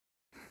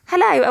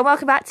Hello and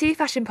welcome back to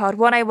Fashion Pod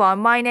 101.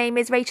 My name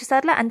is Rachel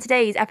Sadler and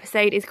today's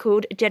episode is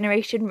called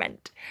Generation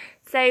Rent.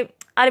 So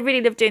I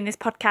really love doing this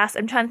podcast.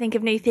 I'm trying to think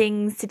of new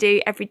things to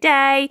do every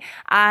day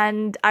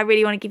and I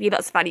really want to give you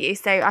lots of value.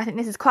 So I think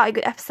this is quite a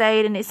good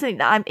episode and it's something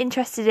that I'm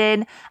interested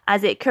in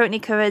as it currently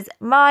covers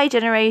my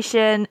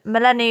generation,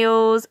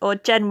 millennials or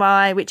Gen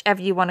Y,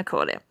 whichever you want to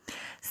call it.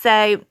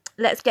 So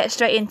let's get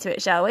straight into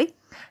it, shall we?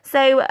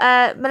 So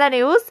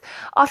millennials,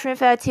 often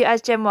referred to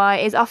as Gen Y,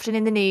 is often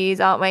in the news,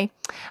 aren't we?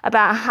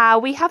 About how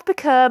we have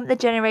become the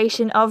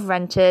generation of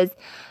renters.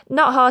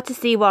 Not hard to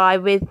see why,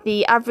 with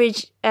the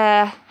average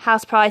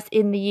house price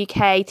in the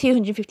UK,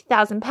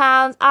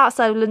 £250,000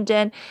 outside of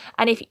London.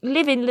 And if you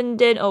live in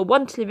London or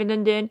want to live in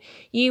London,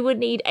 you would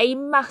need a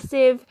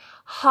massive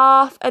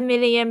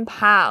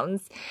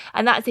 £500,000.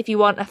 And that's if you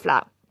want a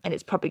flat. And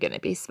it's probably going to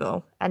be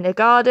small. And a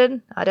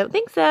garden? I don't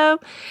think so.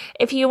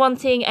 If you're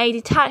wanting a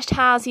detached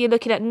house, you're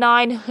looking at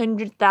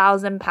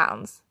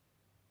 £900,000.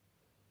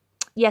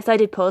 Yes, I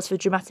did pause for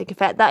dramatic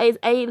effect. That is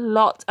a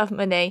lot of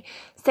money.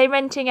 Say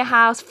renting a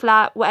house,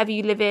 flat, whatever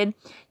you live in,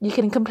 you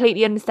can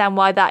completely understand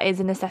why that is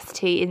a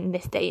necessity in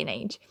this day and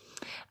age.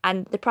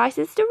 And the price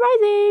is still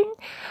rising.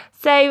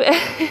 So,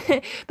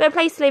 but a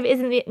place to live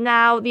isn't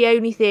now the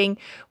only thing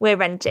we're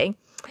renting.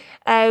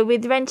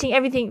 With renting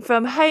everything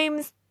from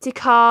homes to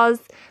cars,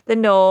 the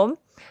norm.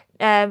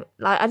 Like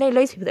I know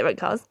loads of people that rent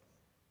cars.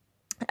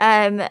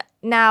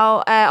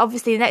 Now,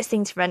 obviously, the next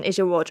thing to rent is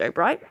your wardrobe,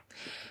 right?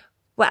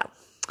 Well,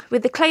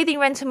 with the clothing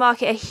rental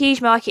market a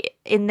huge market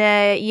in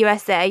the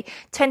USA,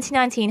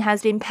 2019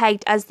 has been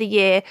pegged as the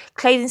year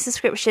clothing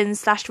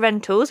subscriptions /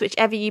 rentals,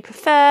 whichever you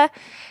prefer,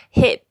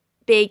 hit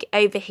big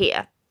over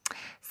here.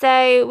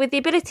 So, with the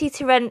ability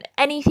to rent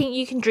anything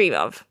you can dream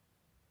of,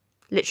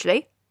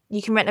 literally.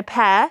 You can rent a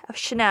pair of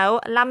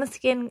Chanel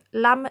lambskin,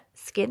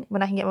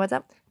 when I can get my words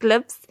up,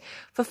 gloves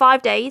for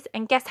 5 days.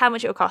 And guess how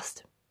much it will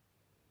cost?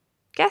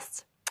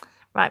 Guess?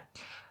 Right.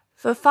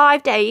 For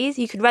 5 days,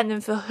 you could rent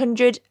them for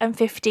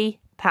 £150.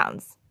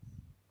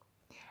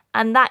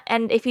 And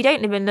if you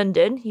don't live in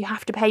London, you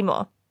have to pay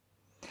more.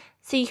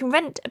 So you can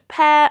rent a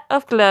pair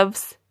of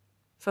gloves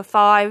for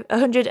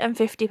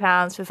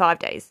 £150 for 5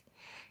 days.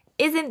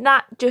 Isn't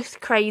that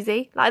just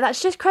crazy? Like, that's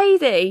just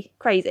crazy.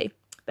 Crazy.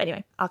 But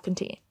anyway, I'll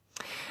continue.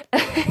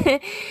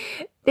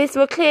 This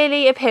will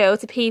clearly appeal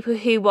to people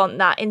who want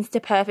that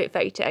Insta perfect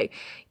photo,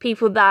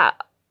 people that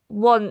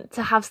want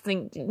to have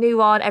something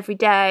new on every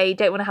day,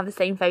 don't want to have the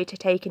same photo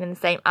taken in the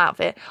same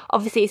outfit.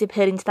 Obviously it's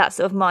appealing to that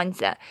sort of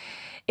mindset.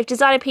 If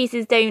designer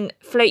pieces don't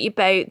float your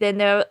boat, then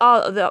there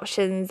are other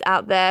options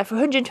out there. For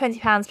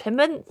 £120 per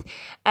month,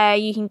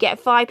 you can get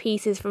 5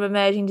 pieces from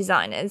emerging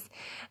designers.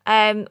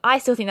 I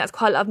still think that's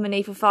quite a lot of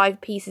money for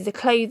 5 pieces of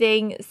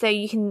clothing. So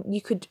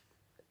you could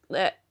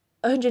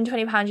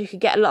 £120 you could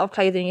get a lot of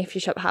clothing if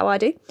you shop how I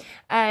do,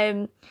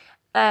 and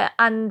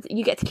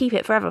you get to keep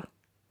it forever.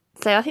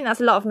 So I think that's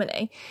a lot of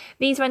money.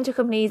 These rental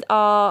companies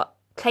are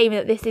claiming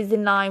that this is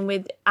in line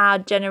with our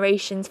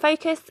generation's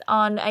focus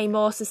on a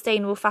more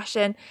sustainable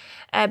fashion,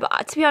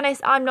 but to be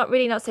honest, I'm not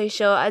so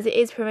sure, as it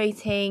is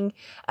promoting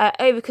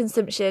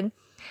overconsumption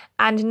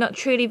and not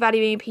truly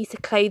valuing a piece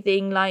of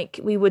clothing like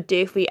we would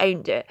do if we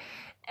owned it.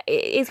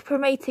 It is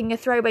promoting a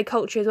throwaway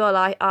culture as well.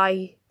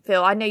 I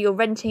feel. I know you're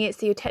renting it,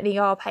 so you technically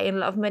are paying a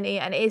lot of money,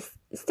 and it is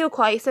still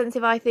quite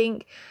expensive, I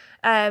think.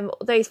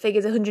 Those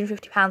figures,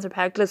 £150 for a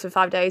pair of gloves for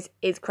 5 days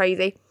is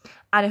crazy,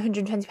 and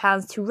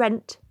 £120 to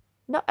rent,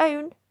 not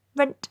own,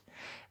 rent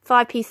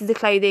 5 pieces of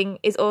clothing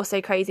is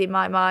also crazy in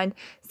my mind.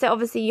 So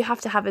obviously you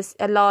have to have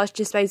a large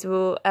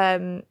disposable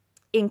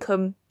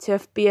income to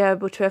be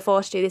able to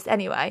afford to do this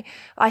anyway.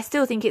 I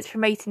still think it's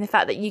promoting the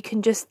fact that you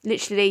can just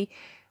literally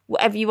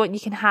whatever you want you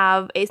can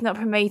have. It's not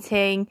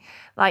promoting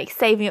like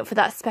saving up for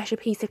that special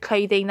piece of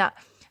clothing that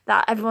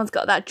everyone's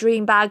got, that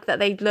dream bag that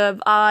they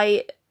love.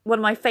 One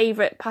of my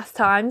favourite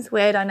pastimes,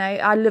 weird I know,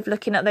 I love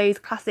looking at those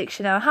classic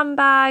Chanel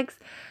handbags,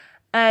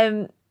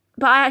 but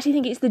I actually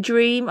think it's the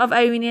dream of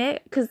owning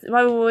it, because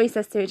my mum always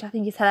says to me, which I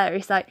think is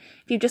hilarious, like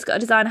if you've just got a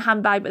designer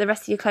handbag but the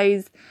rest of your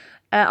clothes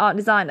aren't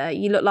designer,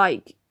 you look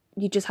like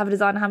you just have a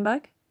designer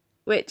handbag.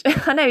 Which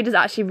I know doesn't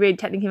actually really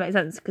technically make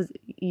sense, because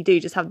you do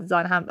just have the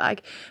designer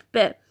handbag,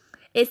 but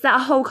it's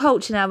that whole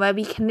culture now where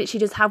we can literally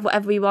just have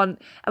whatever we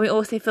want, and we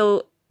also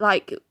feel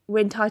like we're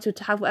entitled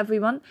to have whatever we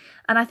want.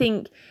 And I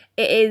think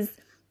it is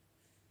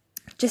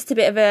just a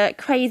bit of a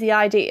crazy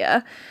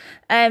idea.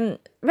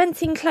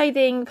 Renting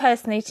clothing,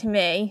 personally, to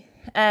me,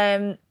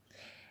 it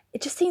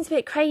just seems a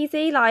bit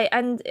crazy. Like,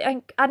 and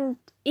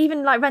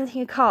even like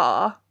renting a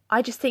car,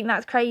 I just think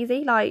that's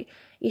crazy. Like,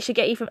 you should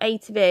get you from A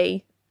to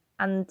B.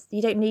 And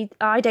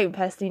I don't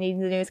personally need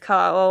the newest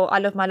car. Or I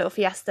love my little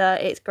Fiesta.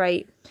 It's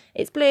great.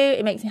 It's blue.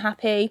 It makes me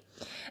happy.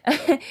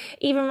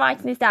 Even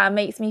writing this down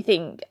makes me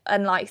think,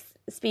 and like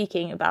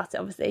speaking about it,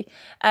 obviously,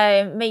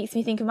 makes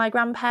me think of my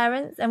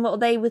grandparents and what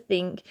they would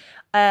think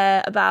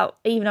about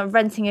even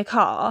renting a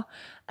car.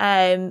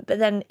 But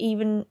then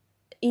even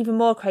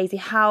more crazy,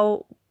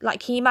 how like,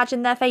 can you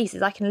imagine their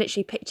faces? I can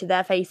literally picture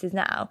their faces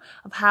now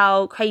of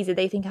how crazy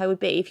they think I would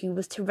be if you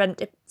was to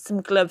rent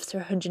some gloves for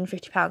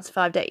 £150 for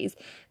 5 days.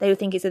 They would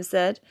think it's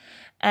absurd.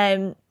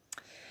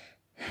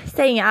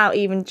 Saying it out,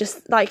 even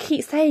just like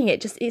keep saying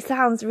it, just it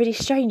sounds really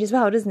strange as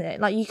well, doesn't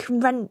it? Like, you can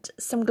rent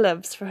some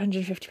gloves for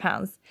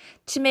 £150.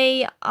 To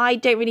me, I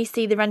don't really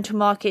see the rental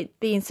market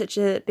being such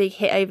a big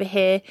hit over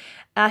here.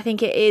 I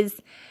think it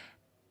is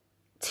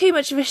too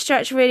much of a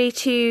stretch really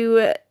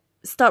to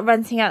start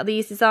renting out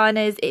these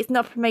designers. It's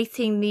not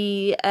promoting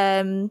the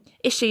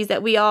issues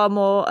that we are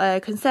more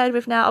concerned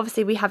with now.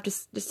 Obviously, we have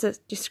just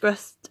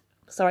discussed,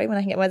 sorry, when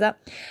I can get words out,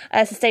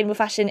 sustainable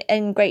fashion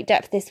in great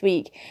depth this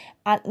week.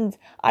 And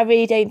I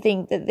really don't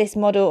think that this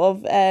model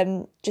of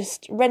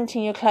just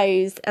renting your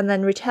clothes and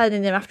then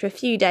returning them after a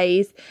few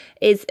days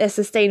is a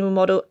sustainable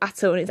model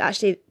at all. And it's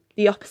actually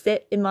the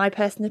opposite, in my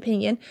personal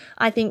opinion.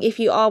 I think if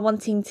you are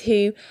wanting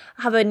to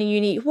have a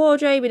unique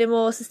wardrobe in a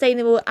more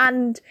sustainable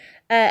and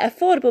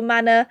affordable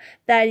manner,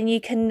 then you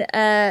can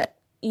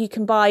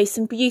buy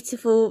some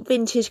beautiful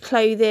vintage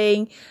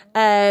clothing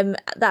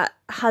that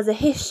has a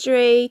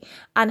history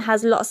and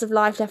has lots of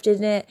life left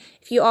in it.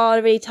 If you are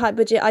a really tight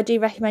budget, I do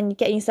recommend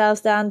getting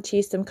yourselves down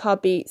to some Car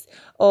Beats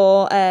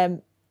or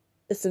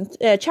some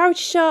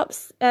charity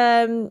shops,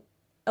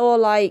 or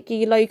like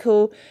your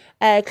local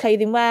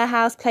clothing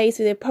warehouse place,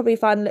 where they'll probably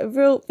find a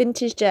real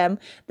vintage gem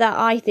that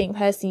I think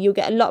personally you'll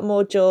get a lot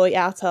more joy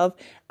out of,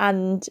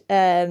 and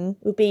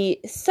will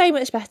be so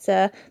much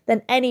better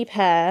than any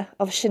pair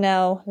of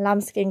Chanel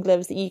lambskin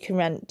gloves that you can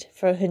rent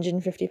for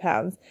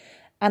 £150.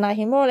 And I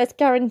can more or less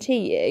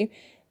guarantee you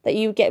that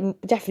you get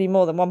definitely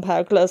more than one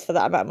pair of gloves for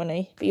that amount of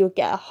money, but you'll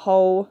get a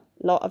whole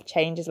lot of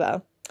change as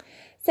well.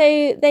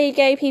 So there you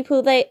go,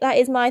 people. That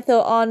is my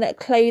thought on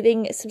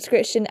clothing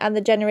subscription and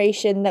the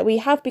generation that we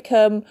have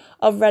become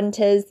of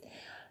renters.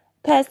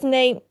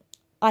 Personally,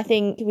 I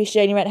think we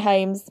should only rent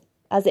homes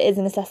as it is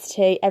a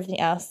necessity.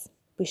 Everything else,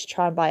 we should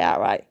try and buy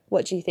outright.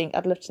 What do you think?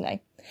 I'd love to know.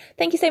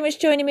 Thank you so much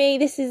for joining me.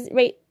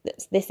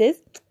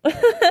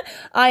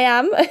 I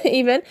am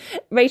even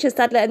Rachel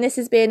Sadler, and this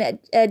has been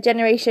a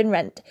Generation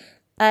Rent.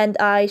 And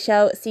I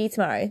shall see you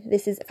tomorrow.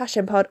 This is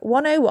Fashion Pod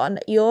 101,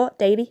 your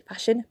daily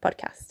fashion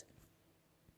podcast.